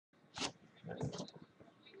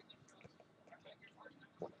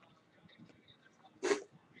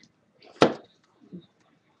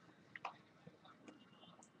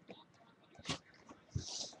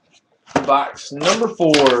Box number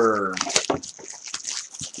 4.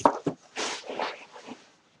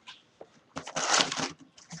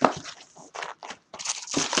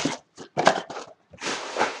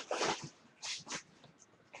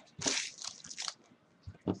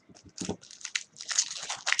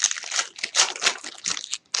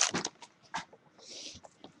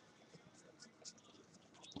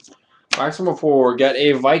 Box number 4, got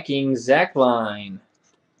a Viking Zach line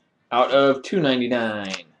out of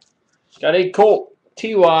 $2.99. Got a Colt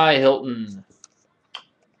T.Y. Hilton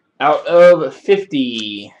out of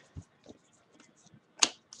 50.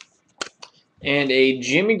 And a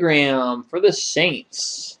Jimmy Graham for the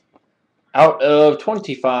Saints out of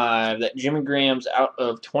 25. That Jimmy Graham's out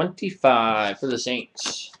of 25 for the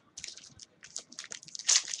Saints.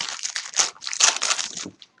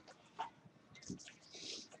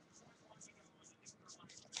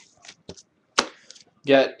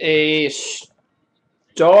 Got a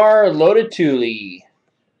Star Loaded Thule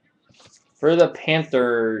for the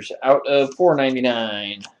Panthers out of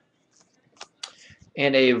 $4.99.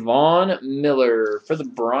 And a Von Miller for the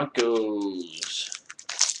Broncos.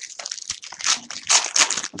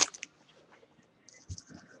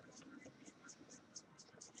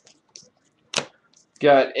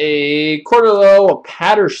 Got a Cordell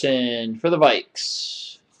Patterson for the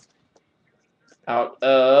Vikes out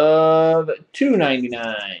of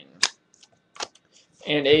 $2.99.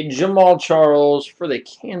 And a Jamal Charles for the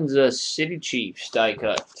Kansas City Chiefs die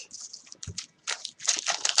cut.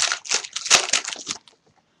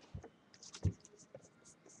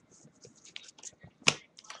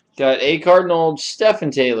 Got a Cardinal Stephen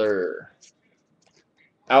Taylor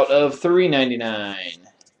out of $3.99.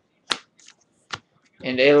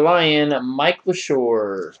 And a Lion Mike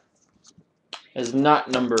LaShore is not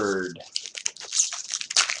numbered.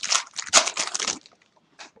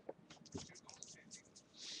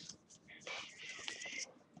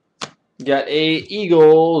 Got a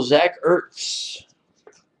Eagle Zach Ertz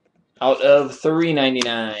out of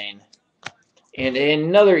 $3.99. And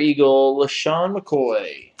another Eagle LaShawn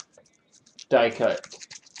McCoy die cut.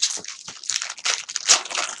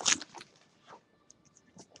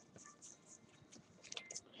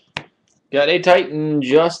 Got a Titan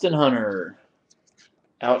Justin Hunter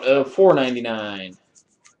out of $4.99.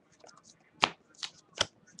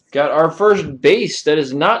 Got our first base that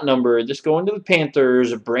is not numbered. This going to the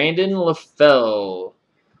Panthers, Brandon LaFell.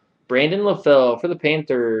 Brandon LaFell for the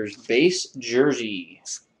Panthers, base jersey.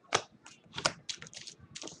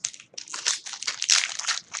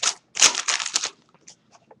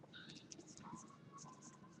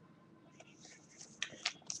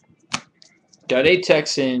 Got a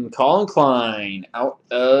Texan, Colin Klein, out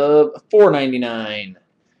of $4.99.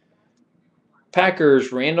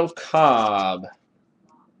 Packers, Randall Cobb,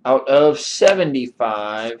 out of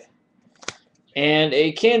 $75. And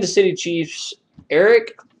a Kansas City Chiefs,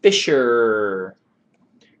 Eric Fisher.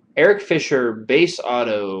 Eric Fisher, base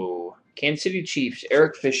auto. Kansas City Chiefs,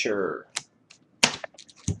 Eric Fisher.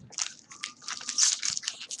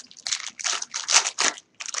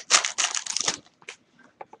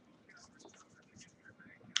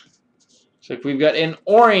 So we've got an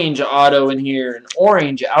orange auto in here. An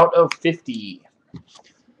orange out of 50.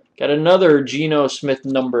 Got another Geno Smith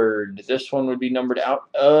numbered. This one would be numbered out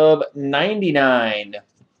of 99.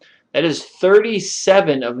 That is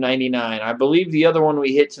 37 of 99. I believe the other one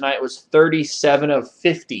we hit tonight was 37 of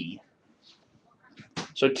 50.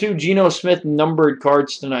 So 2 Geno Smith numbered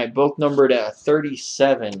cards tonight, both numbered at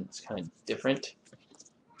 37. It's kind of different.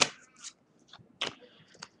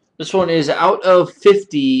 This one is out of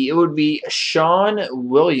 50. It would be Sean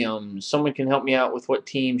Williams. Someone can help me out with what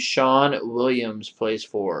team Sean Williams plays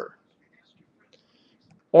for.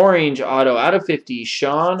 Orange auto out of 50,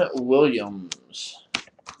 Sean Williams.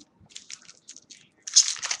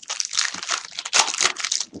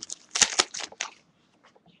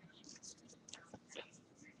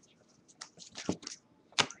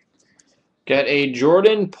 Got a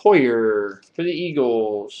Jordan Poyer for the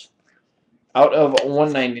Eagles out of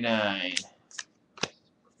 $1.99.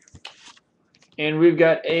 And we've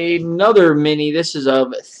got another mini. This is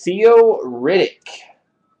of Theo Riddick.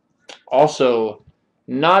 Also,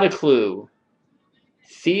 not a clue.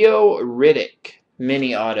 Theo Riddick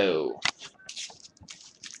mini auto.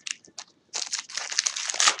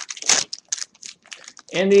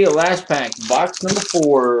 And the last pack, box number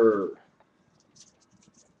 4.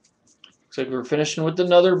 Looks like we're finishing with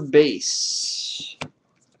another base.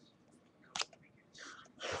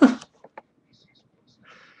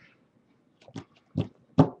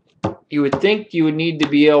 You would think you would need to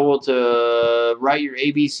be able to write your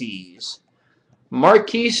ABCs.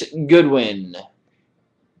 Marquise Goodwin.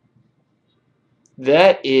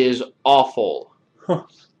 That is awful.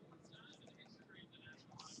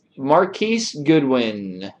 Marquise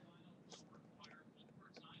Goodwin.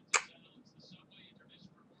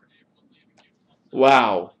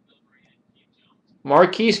 Wow.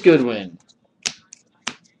 Marquise Goodwin.